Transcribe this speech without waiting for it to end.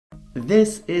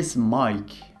This is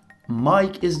Mike.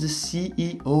 Mike is the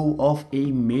CEO of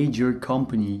a major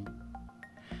company.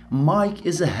 Mike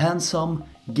is a handsome,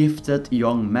 gifted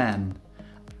young man.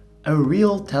 A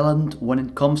real talent when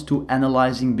it comes to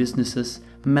analyzing businesses,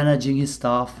 managing his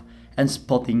staff, and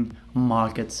spotting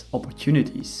market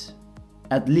opportunities.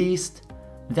 At least,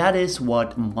 that is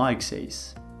what Mike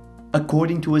says.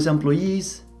 According to his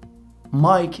employees,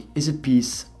 Mike is a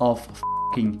piece of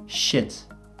f***ing shit.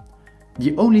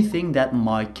 The only thing that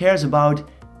Mike cares about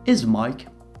is Mike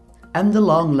and the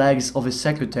long legs of his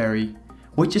secretary,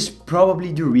 which is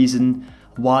probably the reason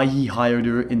why he hired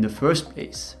her in the first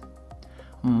place.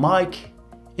 Mike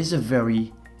is a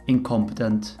very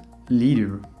incompetent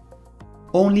leader.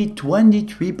 Only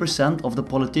 23% of the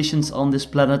politicians on this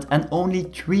planet and only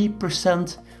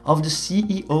 3% of the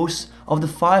CEOs of the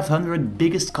 500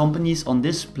 biggest companies on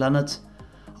this planet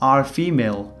are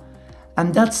female.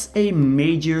 And that's a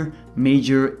major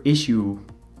issue.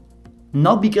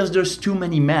 Not because there's too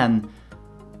many men,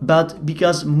 but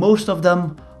because most of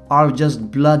them are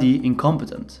just bloody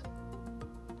incompetent.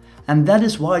 And that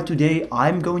is why today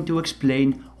I'm going to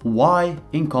explain why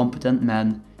incompetent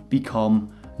men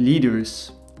become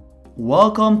leaders.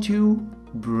 Welcome to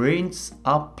Brains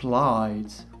Applied.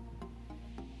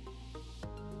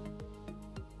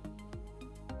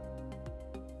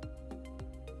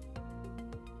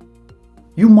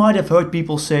 You might have heard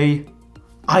people say,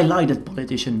 I like that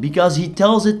politician because he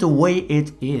tells it the way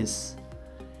it is.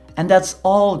 And that's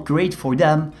all great for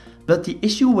them, but the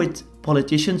issue with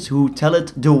politicians who tell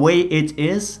it the way it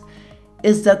is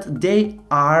that they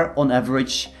are on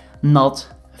average not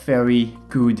very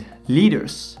good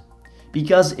leaders.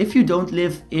 Because if you don't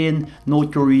live in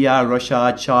North Korea,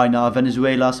 Russia, China,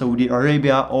 Venezuela, Saudi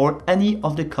Arabia or any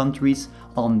of the countries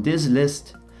on this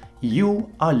list,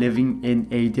 you are living in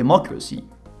a democracy.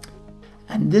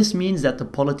 And this means that the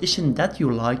politician that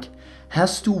you like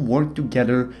has to work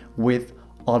together with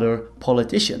other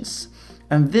politicians.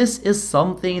 And this is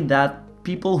something that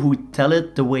people who tell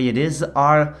it the way it is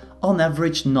are on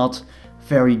average not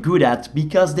very good at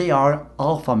because they are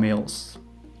alpha males.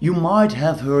 You might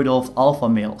have heard of alpha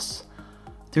males.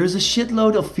 There's a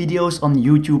shitload of videos on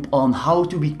YouTube on how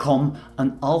to become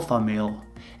an alpha male.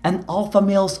 And alpha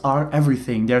males are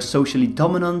everything. They're socially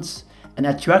dominant and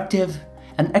attractive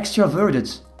and extraverted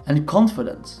and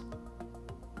confident.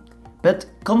 But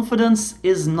confidence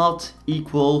is not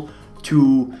equal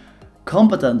to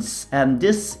competence, and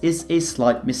this is a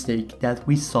slight mistake that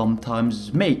we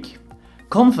sometimes make.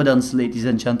 Confidence, ladies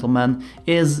and gentlemen,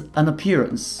 is an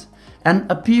appearance. And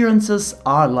appearances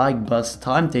are like bus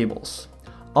timetables,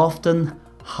 often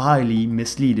highly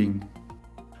misleading.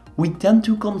 We tend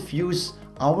to confuse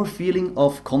our feeling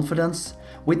of confidence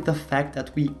with the fact that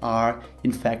we are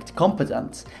in fact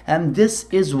competent. And this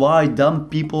is why dumb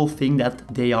people think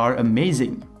that they are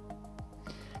amazing.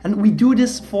 And we do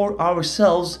this for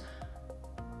ourselves,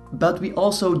 but we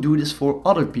also do this for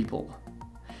other people.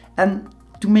 And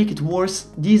to make it worse,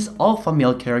 these alpha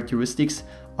male characteristics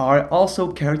are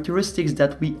also characteristics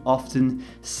that we often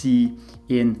see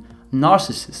in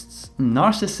narcissists.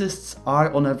 Narcissists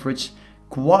are on average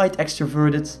quite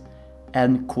extroverted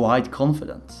and quite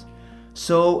confident.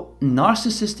 So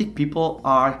narcissistic people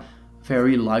are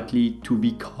very likely to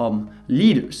become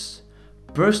leaders.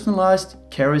 Personalized,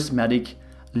 charismatic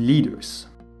leaders.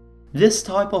 This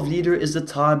type of leader is the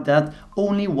type that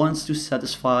only wants to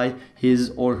satisfy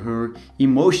his or her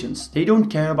emotions. They don't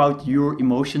care about your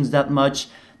emotions that much.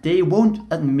 They won't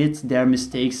admit their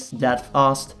mistakes that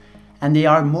fast, and they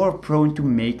are more prone to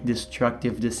make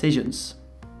destructive decisions.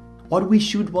 What we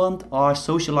should want are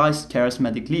socialized,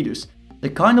 charismatic leaders. The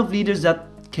kind of leaders that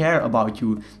care about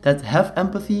you, that have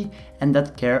empathy and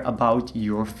that care about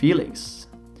your feelings.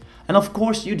 And of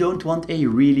course, you don't want a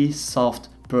really soft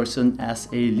person as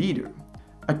a leader.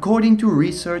 According to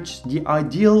research, the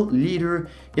ideal leader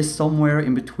is somewhere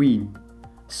in between.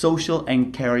 Social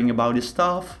and caring about his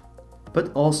staff,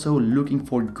 but also looking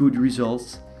for good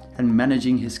results and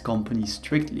managing his company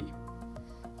strictly.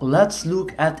 Let's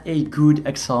look at a good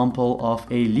example of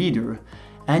a leader,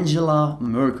 Angela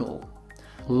Merkel.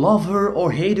 Love her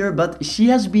or hate her, but she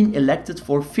has been elected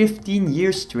for 15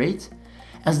 years straight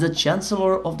as the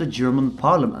Chancellor of the German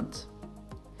Parliament.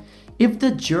 If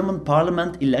the German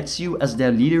Parliament elects you as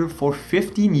their leader for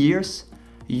 15 years,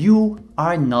 you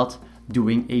are not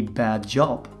doing a bad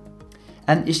job.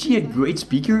 And is she a great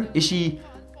speaker? Is she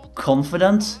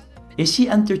confident? Is she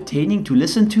entertaining to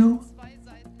listen to?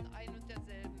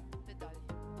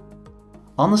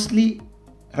 Honestly,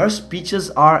 her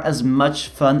speeches are as much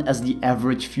fun as the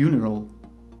average funeral.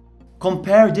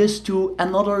 Compare this to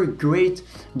another great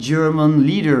German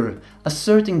leader, a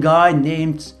certain guy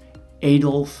named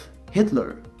Adolf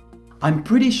Hitler. I'm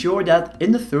pretty sure that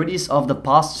in the 30s of the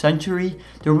past century,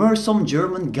 there were some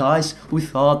German guys who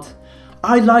thought,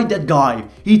 I like that guy,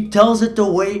 he tells it the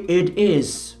way it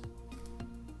is.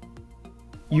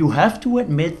 You have to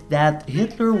admit that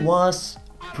Hitler was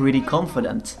pretty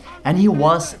confident and he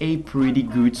was a pretty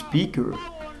good speaker.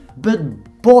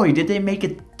 But boy, did they make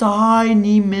a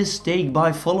tiny mistake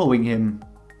by following him.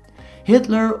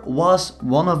 Hitler was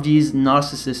one of these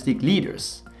narcissistic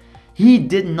leaders. He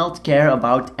did not care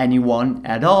about anyone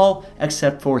at all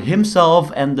except for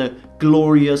himself and the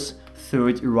glorious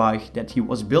Third Reich that he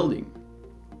was building.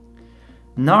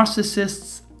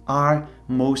 Narcissists are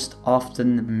most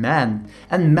often men,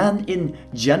 and men in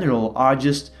general are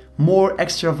just more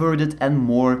extraverted and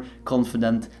more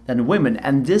confident than women,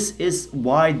 and this is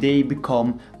why they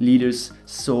become leaders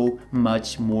so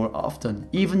much more often,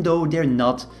 even though they're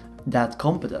not that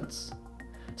competent.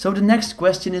 So the next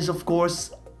question is, of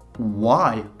course,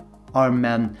 why are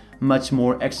men much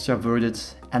more extraverted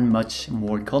and much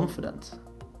more confident?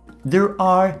 There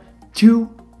are two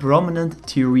prominent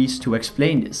theories to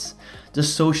explain this: the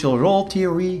social role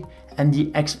theory and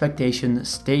the expectation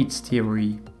states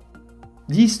theory.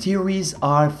 These theories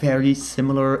are very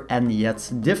similar and yet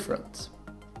different.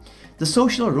 The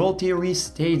social role theory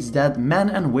states that men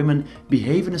and women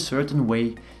behave in a certain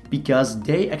way because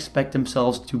they expect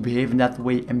themselves to behave in that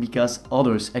way and because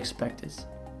others expect it.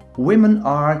 Women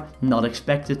are not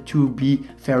expected to be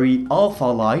very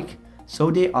alpha-like,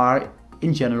 so they are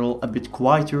in general a bit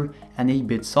quieter and a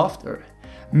bit softer.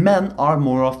 Men are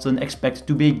more often expected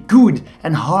to be good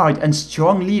and hard and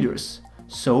strong leaders,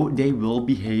 so they will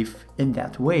behave in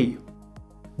that way.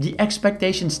 The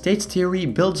expectation states theory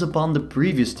builds upon the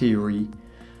previous theory,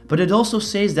 but it also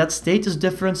says that status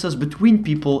differences between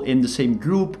people in the same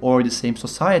group or the same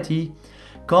society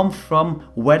come from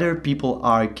whether people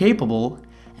are capable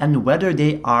and whether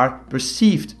they are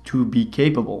perceived to be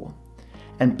capable.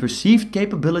 And perceived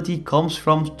capability comes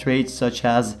from traits such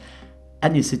as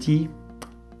ethnicity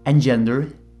and gender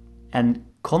and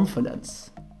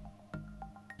confidence.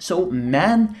 So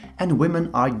men and women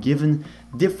are given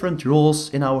different roles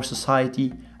in our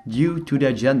society due to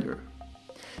their gender.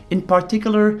 In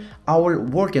particular, our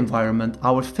work environment,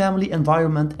 our family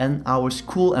environment and our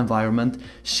school environment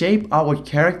shape our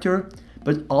character,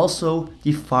 but also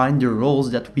define the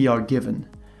roles that we are given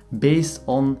based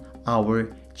on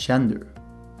our gender.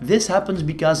 This happens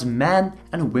because men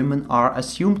and women are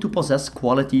assumed to possess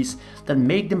qualities that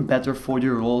make them better for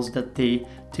the roles that they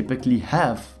typically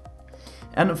have.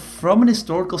 And from an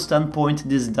historical standpoint,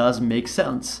 this does make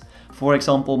sense. For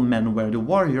example, men were the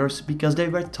warriors because they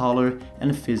were taller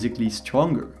and physically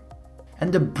stronger.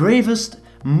 And the bravest,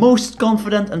 most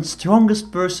confident and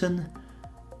strongest person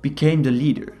became the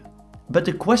leader. But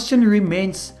the question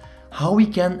remains how we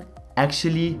can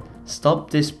actually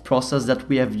stop this process that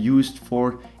we have used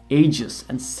for ages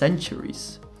and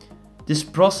centuries. This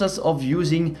process of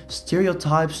using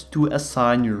stereotypes to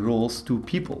assign roles to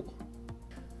people.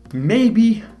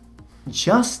 Maybe,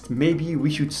 just maybe, we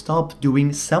should stop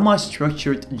doing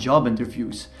semi-structured job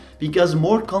interviews, because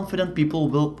more confident people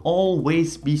will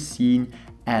always be seen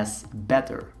as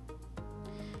better.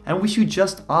 And we should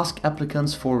just ask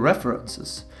applicants for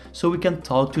references, so we can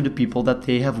talk to the people that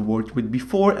they have worked with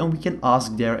before and we can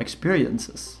ask their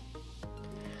experiences.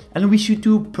 And we should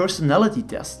do personality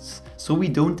tests, so we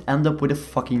don't end up with a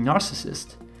fucking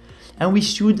narcissist. And we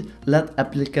should let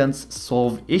applicants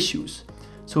solve issues,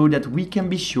 so that we can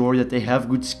be sure that they have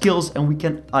good skills and we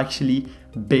can actually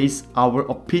base our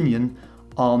opinion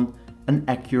on an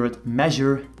accurate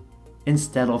measure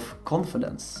instead of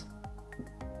confidence.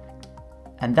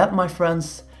 And that, my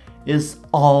friends, is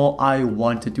all I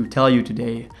wanted to tell you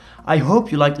today. I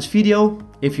hope you liked this video.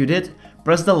 If you did,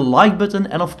 press the like button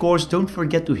and of course don't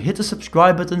forget to hit the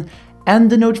subscribe button and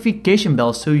the notification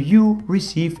bell so you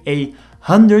receive a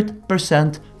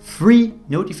 100% free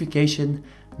notification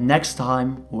next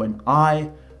time when I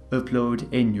upload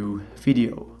a new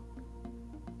video.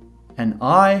 And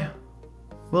I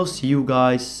will see you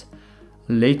guys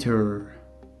later.